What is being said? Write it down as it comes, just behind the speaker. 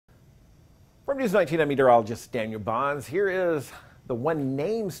From News 19, I'm meteorologist Daniel Bonds. Here is the one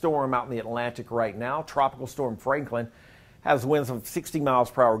named storm out in the Atlantic right now. Tropical Storm Franklin has winds of 60 miles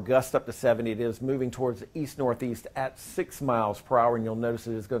per hour, gusts up to 70. It is moving towards the east-northeast at 6 miles per hour, and you'll notice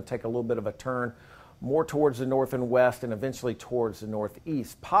it is going to take a little bit of a turn more towards the north and west and eventually towards the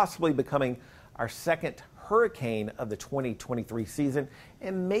northeast, possibly becoming our second hurricane of the 2023 season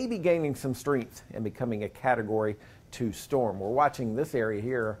and maybe gaining some strength and becoming a Category 2 storm. We're watching this area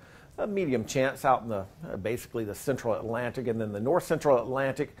here, a medium chance out in the basically the central Atlantic, and then the north central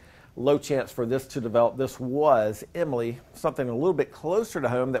Atlantic, low chance for this to develop. This was Emily, something a little bit closer to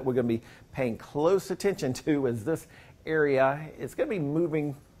home that we're going to be paying close attention to as this area is going to be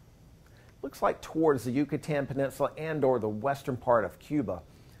moving, looks like towards the Yucatan Peninsula and or the western part of Cuba.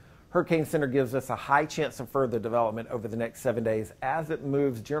 Hurricane Center gives us a high chance of further development over the next 7 days as it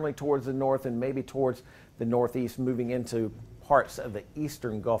moves generally towards the north and maybe towards the northeast, moving into parts of the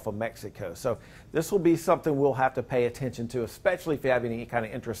eastern Gulf of Mexico. So this will be something we'll have to pay attention to, especially if you have any kind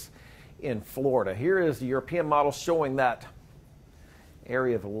of interest in Florida. Here is the European model showing that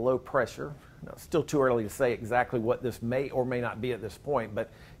area of low pressure. Now, it's still too early to say exactly what this may or may not be at this point, but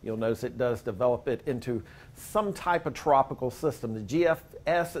you'll notice it does develop it into some type of tropical system. The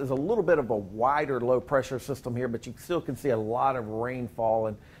GFS is a little bit of a wider low pressure system here, but you still can see a lot of rainfall,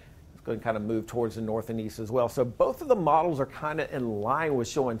 and it's going to kind of move towards the north and east as well. So both of the models are kind of in line with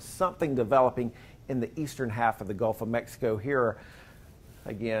showing something developing in the eastern half of the Gulf of Mexico. Here,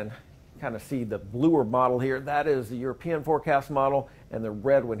 again, kind of see the bluer model here. That is the European forecast model, and the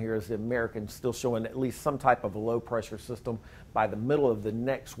red one here is the American, still showing at least some type of a low pressure system by the middle of the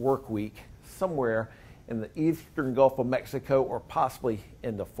next work week, somewhere in the eastern Gulf of Mexico or possibly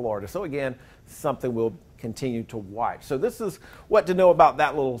into Florida. So again, something we'll continue to watch. So this is what to know about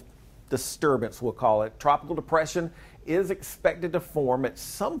that little disturbance, we'll call it. Tropical depression is expected to form at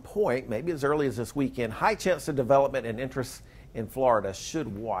some point, maybe as early as this weekend. High chance of development and interest in Florida.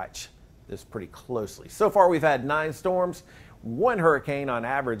 Should watch this pretty closely. So far we've had 9 storms, 1 hurricane. On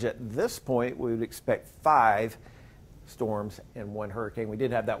average at this point we would expect 5 storms and 1 hurricane. We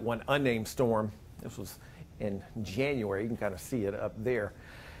did have that one unnamed storm. This was in January. You can kind of see it up there.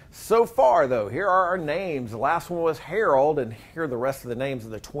 So far though, here are our names. The last one was Harold, and here are the rest of the names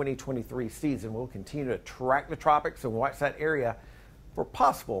of the 2023 season. We'll continue to track the tropics and watch that area for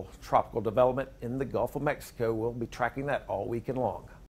possible tropical development in the Gulf of Mexico. We'll be tracking that all weekend long.